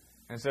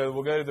 and so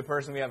we'll go to the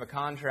person we have a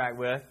contract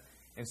with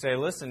and say,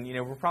 listen,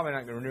 we're probably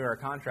not going to renew our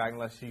contract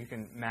unless you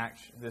can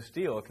match this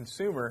deal. A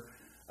consumer,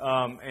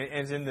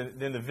 and then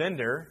the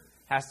vendor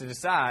has to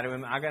decide,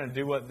 am I going to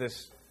do what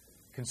this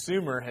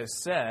consumer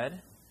has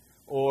said,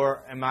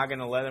 or am I going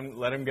to let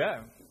him go?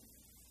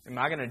 Am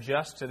I going to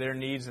adjust to their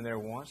needs and their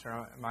wants, or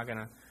am I going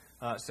to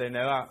say,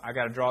 no, I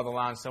got to draw the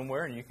line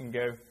somewhere, and you can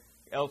go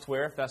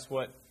elsewhere if that's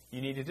what you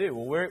need to do?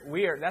 Well,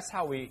 that's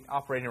how we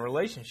operate in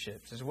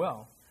relationships as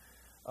well.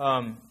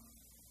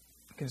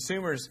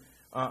 Consumers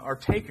are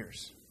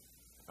takers.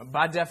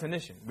 By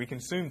definition, we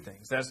consume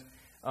things.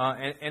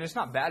 And it's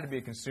not bad to be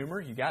a consumer.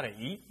 You got to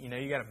eat.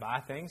 You got to buy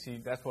things.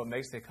 That's what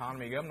makes the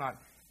economy go. I'm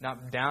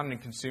not down in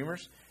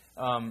consumers.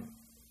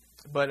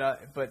 But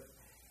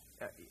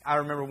I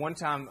remember one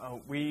time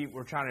we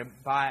were trying to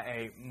buy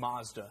a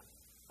Mazda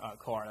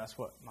car. That's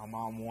what my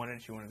mom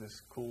wanted. She wanted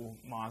this cool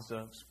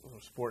Mazda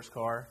sports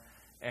car,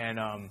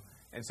 and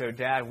so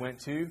Dad went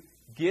to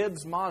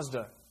Gibbs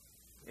Mazda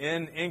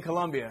in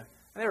Columbia.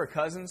 And they were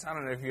cousins. I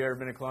don't know if you've ever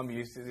been to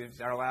Columbia.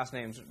 Our last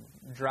names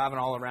driving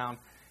all around,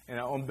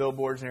 on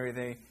billboards and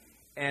everything.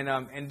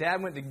 And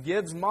Dad went to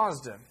Gibbs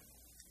Mazda,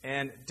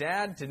 and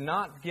Dad did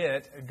not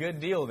get a good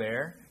deal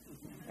there,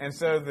 and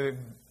so the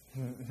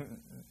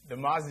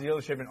Mazda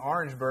dealership in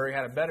Orangeburg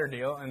had a better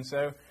deal, and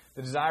so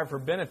the desire for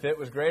benefit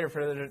was greater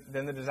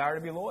than the desire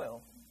to be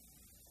loyal.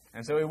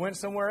 And so he went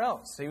somewhere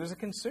else. He was a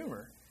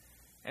consumer.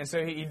 And so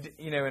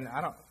and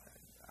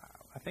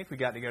I think we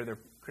got to go to their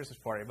Christmas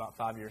party about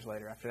 5 years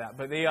later after that.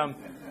 But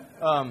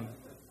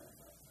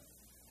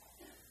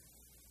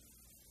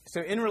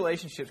so in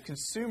relationships,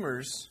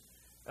 consumers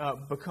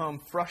become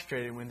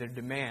frustrated when their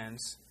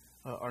demands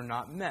are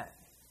not met.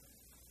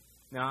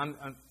 Now,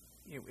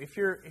 if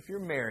you're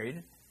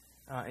married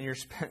and your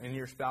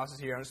spouse is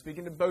here, I'm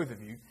speaking to both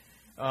of you.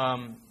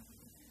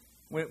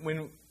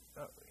 When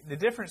the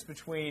difference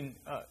between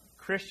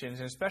Christians,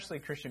 and especially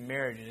Christian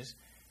marriages,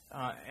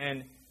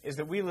 is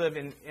that we live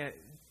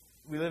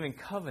in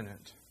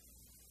covenant.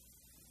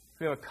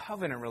 We have a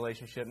covenant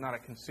relationship, not a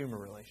consumer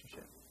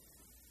relationship.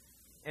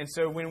 And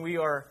so when we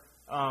are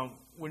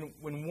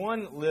when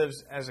one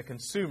lives as a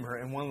consumer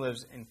and one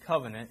lives in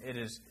covenant,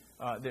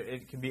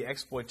 it can be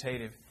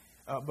exploitative.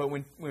 But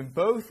when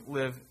both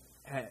live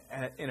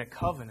in a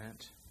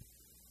covenant,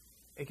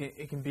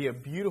 it can be a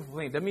beautiful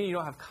thing. It doesn't mean you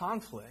don't have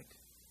conflict,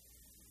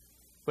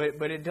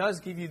 but it does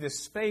give you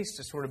this space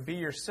to sort of be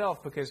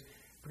yourself, because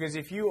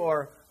if you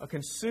are a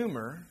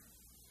consumer,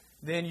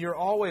 then you're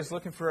always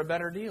looking for a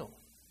better deal.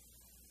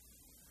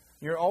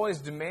 You're always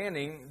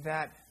demanding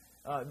that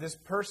this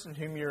person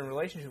whom you're in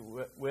relationship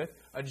with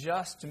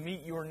adjust to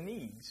meet your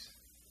needs.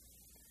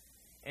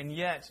 And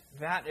yet,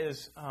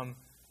 that's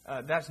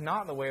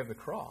not the way of the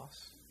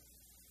cross.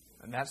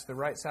 And that's the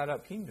right side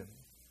up kingdom.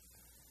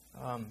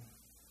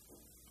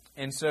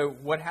 And so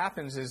what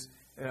happens is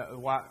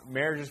why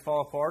marriages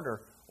fall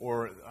apart,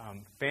 or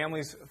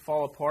families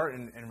fall apart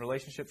and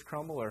relationships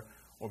crumble, or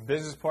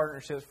business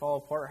partnerships fall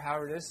apart,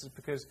 however it is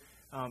because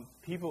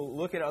people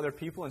look at other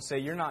people and say,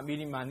 you're not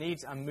meeting my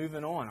needs, I'm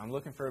moving on. I'm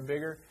looking for a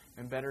bigger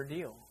and better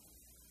deal.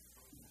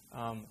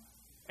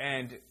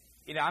 And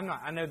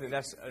I know that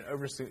that's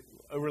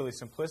overly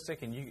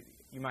simplistic, and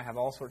you might have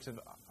all sorts of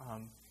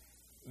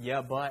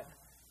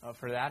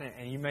for that,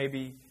 and you may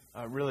be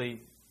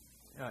really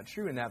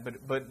true in that.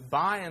 But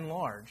by and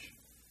large,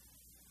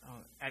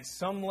 at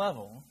some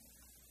level,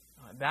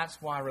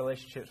 that's why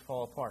relationships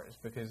fall apart, is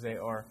because they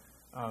are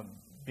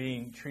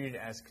being treated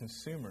as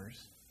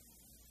consumers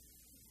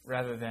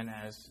rather than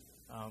as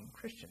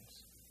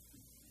Christians.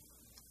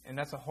 And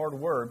that's a hard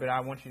word, but I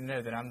want you to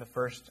know that I'm the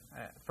first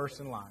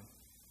in line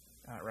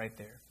right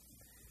there.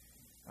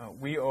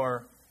 We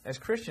are, as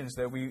Christians,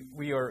 though,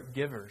 we are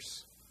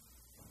givers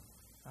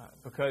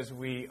because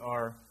we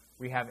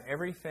have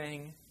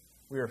everything.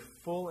 We are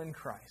full in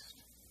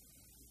Christ.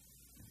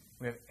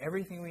 We have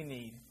everything we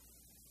need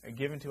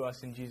given to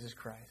us in Jesus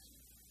Christ.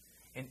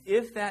 And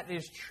if that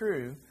is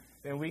true,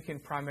 then we can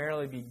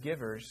primarily be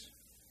givers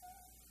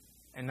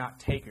and not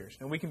takers.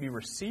 Now, we can be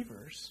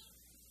receivers.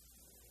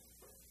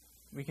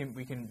 We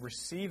can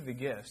receive the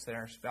gifts that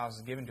our spouse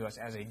has given to us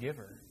as a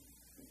giver,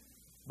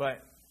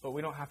 but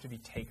we don't have to be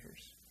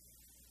takers.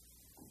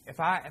 If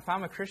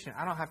I'm a Christian,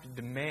 I don't have to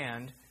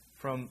demand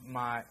from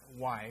my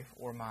wife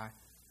or my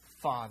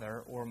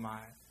father or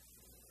my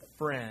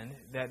friend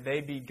that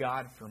they be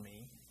God for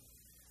me,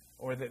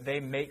 or that they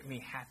make me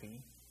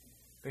happy,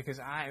 because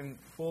I am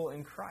full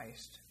in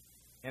Christ.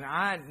 And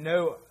I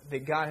know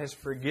that God has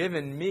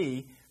forgiven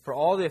me for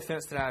all the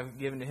offense that I've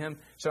given to Him.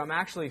 So I'm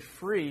actually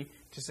free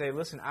to say,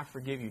 listen, I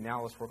forgive you.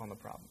 Now let's work on the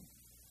problem.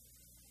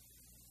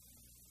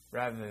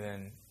 Rather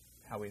than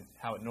how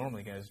it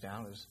normally goes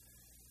down is,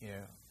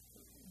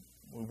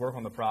 we work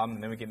on the problem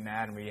and then we get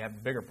mad and we have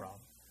a bigger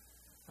problem.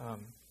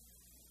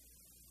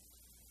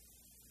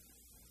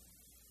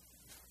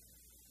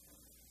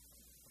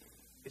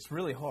 It's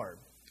really hard.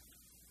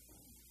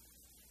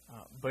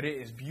 But it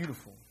is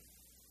beautiful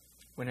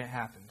when it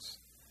happens.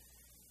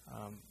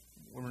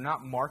 When we're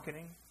not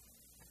marketing.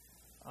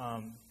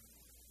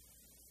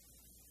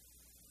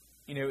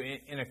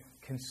 In a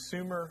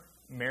consumer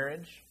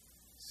marriage,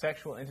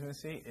 sexual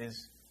intimacy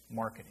is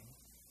marketing.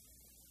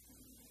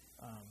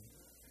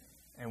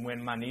 And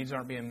when my needs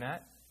aren't being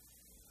met,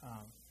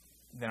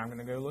 then I'm going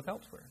to go look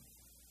elsewhere.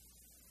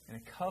 In a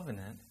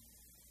covenant,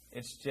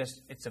 it's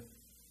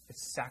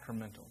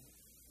sacramental.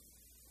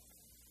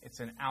 It's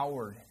an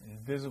outward and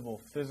visible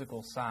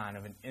physical sign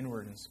of an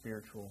inward and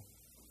spiritual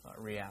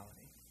reality.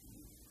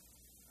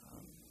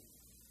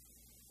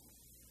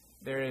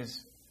 There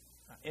is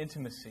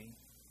intimacy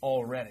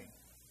already.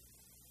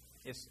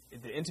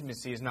 The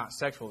intimacy is not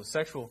sexual. The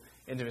sexual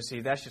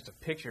intimacy, that's just a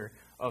picture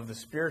of the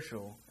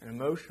spiritual and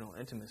emotional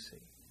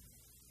intimacy.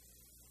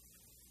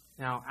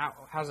 Now,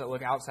 how does that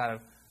look outside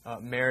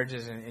of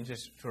marriages and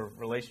just sort of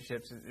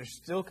relationships? There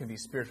still can be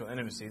spiritual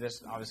intimacy.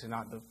 That's obviously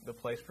not the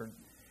place for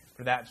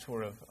that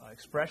sort of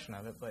expression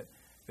of it, but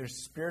there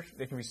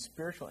can be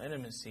spiritual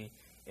intimacy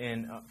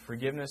in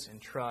forgiveness and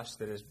trust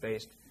that is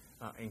based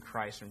in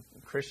Christ. And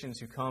Christians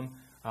who come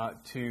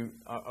to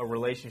a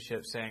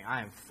relationship saying,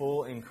 I am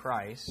full in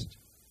Christ,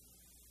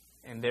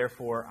 and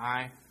therefore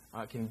I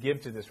can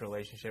give to this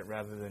relationship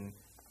rather than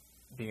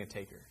being a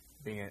taker,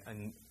 being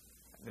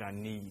that I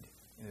need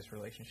in this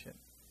relationship.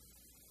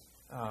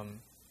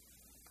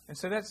 And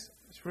so that's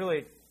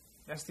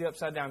the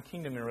upside down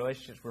kingdom in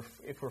relationships.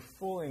 If we're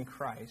full in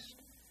Christ,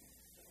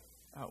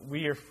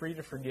 we are free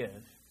to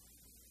forgive,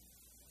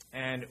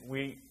 and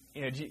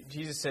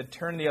Jesus said,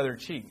 "Turn the other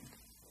cheek,"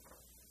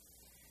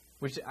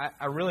 which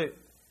I really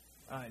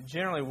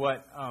generally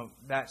what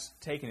that's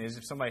taken is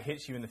if somebody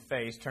hits you in the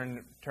face,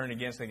 turn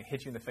again so they can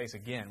hit you in the face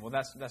again. Well,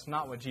 that's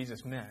not what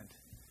Jesus meant.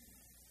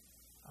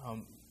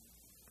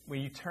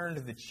 When you turn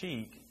to the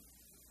cheek,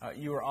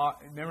 you are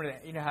remember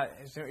that how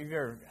if you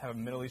ever have a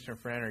Middle Eastern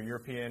friend or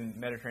European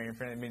Mediterranean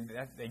friend. I mean,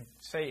 they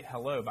say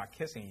hello by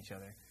kissing each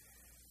other.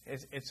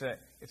 It's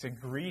a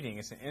greeting.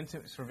 It's an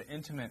sort of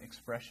intimate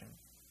expression.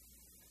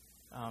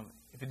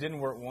 If it didn't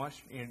work once,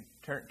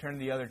 turn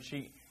the other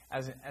cheek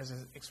as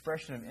an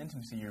expression of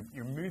intimacy.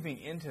 You're moving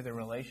into the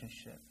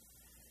relationship.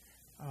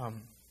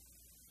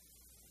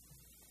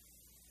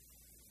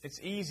 It's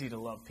easy to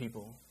love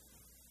people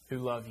who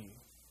love you.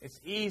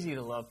 It's easy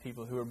to love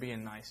people who are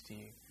being nice to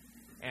you.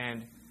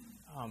 And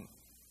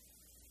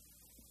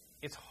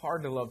it's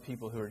hard to love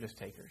people who are just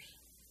takers.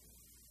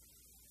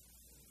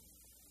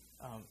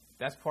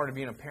 That's part of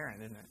being a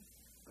parent, isn't it?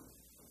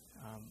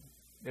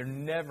 They're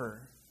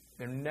never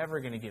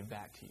going to give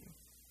back to you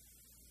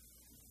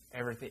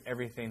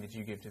everything that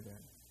you give to them.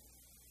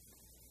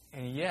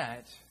 And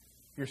yet,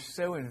 you're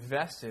so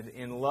invested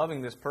in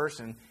loving this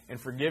person and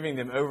forgiving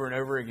them over and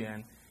over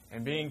again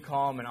and being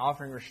calm and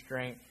offering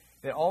restraint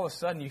that all of a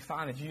sudden you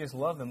find that you just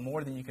love them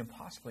more than you can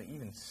possibly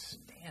even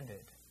stand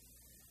it.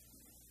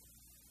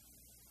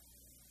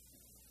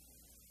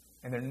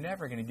 And they're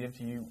never going to give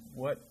to you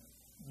what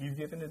you've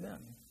given to them.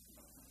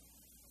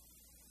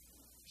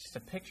 It's just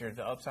a picture of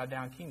the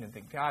upside-down kingdom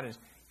that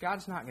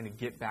God's not going to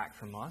get back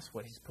from us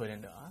what He's put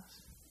into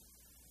us.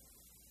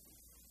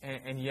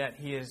 And yet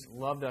He has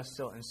loved us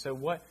still. And so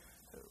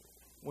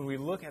when we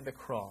look at the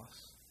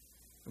cross,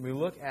 when we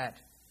look at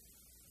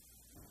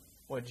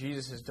what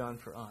Jesus has done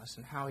for us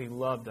and how He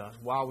loved us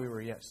while we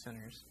were yet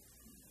sinners,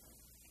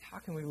 how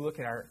can we look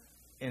at our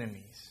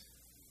enemies?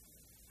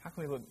 How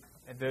can we look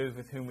at those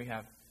with whom we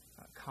have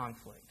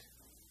conflict,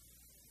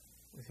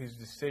 with whose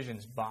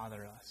decisions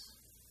bother us?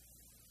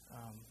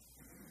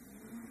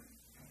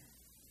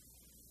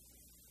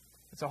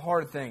 It's a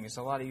hard thing. It's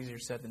a lot easier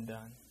said than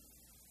done.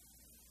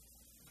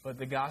 But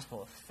the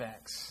gospel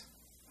affects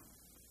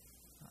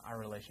our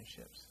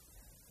relationships.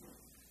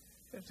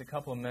 Just a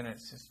couple of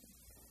minutes.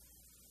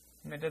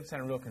 It doesn't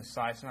sound real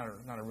concise, not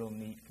a real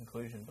neat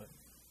conclusion, but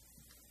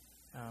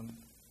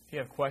if you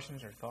have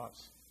questions or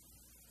thoughts.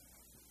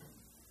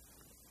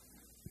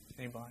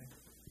 Anybody?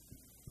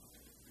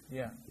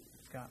 Yeah,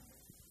 Scott.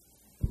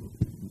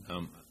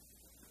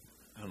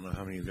 I don't know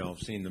how many of y'all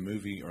have seen the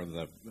movie, or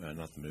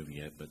not the movie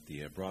yet, but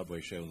the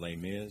Broadway show Les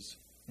Mis.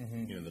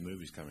 Mm-hmm. The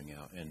movie's coming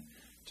out. And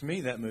to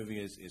me, that movie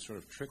is sort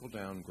of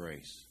trickle-down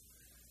grace.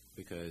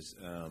 Because,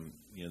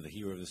 the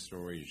hero of the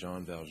story is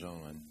Jean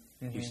Valjean.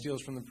 Mm-hmm. He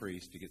steals from the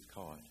priest. He gets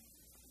caught.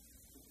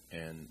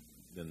 And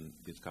then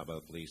gets caught by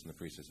the police, and the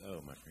priest says,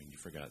 "Oh, my friend, you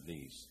forgot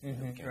these."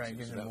 Mm-hmm. Right,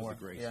 so that was the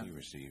grace he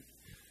received.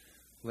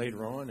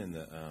 Later on in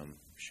the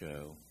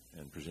show,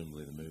 and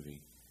presumably the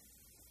movie,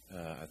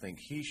 I think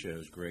he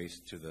shows grace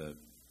to the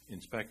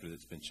inspector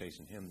that's been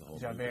chasing him the whole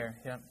time. Javert,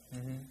 yeah.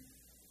 Mm-hmm.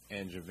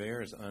 And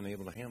Javert is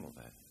unable to handle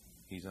that.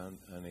 He's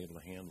unable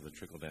to handle the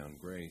trickle-down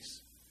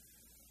grace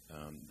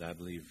that I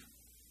believe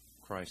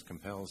Christ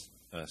compels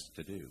us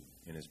to do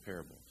in His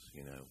parables.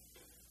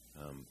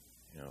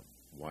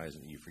 Why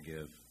isn't you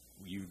forgive?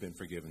 You've been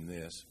forgiven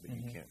this, but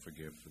you can't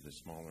forgive for the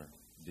smaller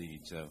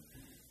deed. So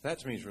that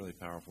to me is really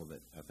powerful.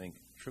 That I think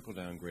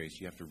trickle-down grace,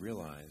 you have to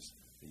realize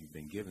that you've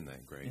been given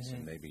that grace,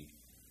 and maybe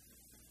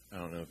I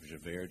don't know if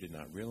Javert did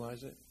not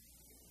realize it,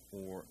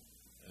 or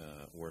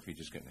if he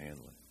just couldn't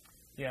handle it.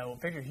 Yeah, well,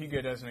 Victor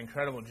Hugo does an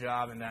incredible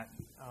job in that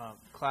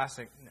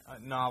classic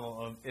novel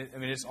of.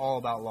 It's all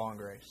about law and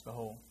grace. The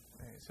whole.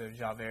 So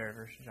Javert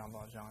versus Jean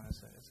Valjean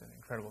is an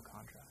incredible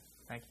contrast.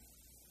 Thank you.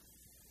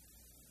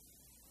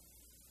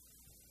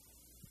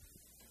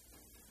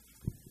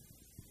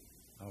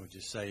 I would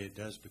just say it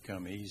does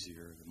become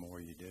easier the more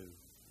you do.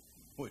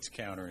 Well, it's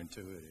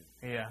counterintuitive.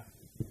 Yeah.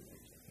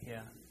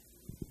 Yeah.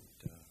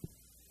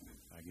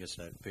 I guess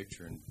that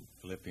picture in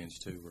Philippians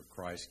 2 where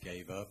Christ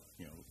gave up,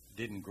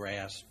 didn't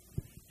grasp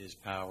His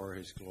power,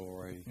 His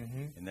glory,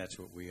 and that's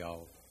what we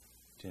all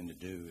tend to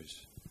do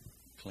is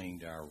cling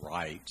to our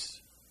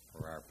rights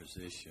or our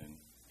position.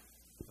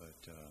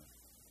 But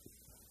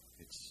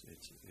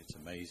it's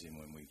amazing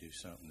when we do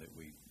something that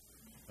we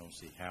don't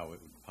see how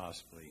it would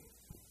possibly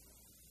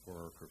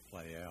work or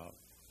play out.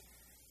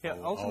 Yeah,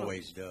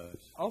 always does.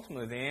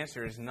 Ultimately, the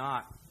answer is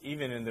not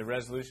even in the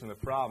resolution of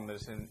the problem.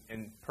 It's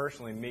in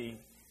personally me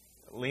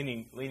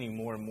leaning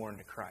more and more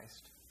into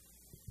Christ,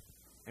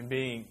 and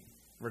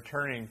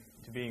returning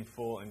to being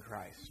full in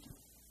Christ,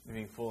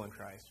 being full in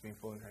Christ.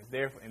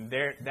 Therefore,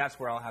 that's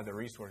where I'll have the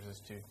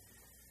resources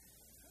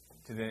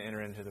to then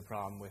enter into the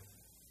problem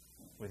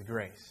with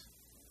grace,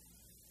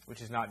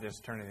 which is not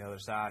just turning the other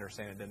side or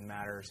saying it doesn't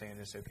matter or saying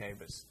it's okay,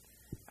 but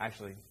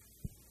actually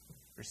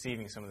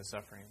receiving some of the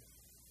suffering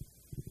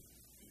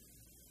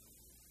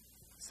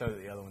so that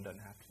the other one doesn't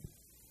have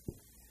to.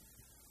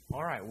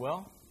 All right,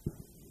 well,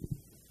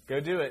 go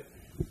do it.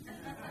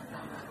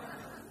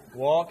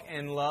 Walk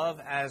in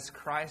love as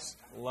Christ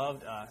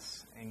loved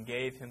us and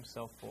gave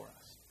Himself for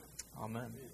us. Amen.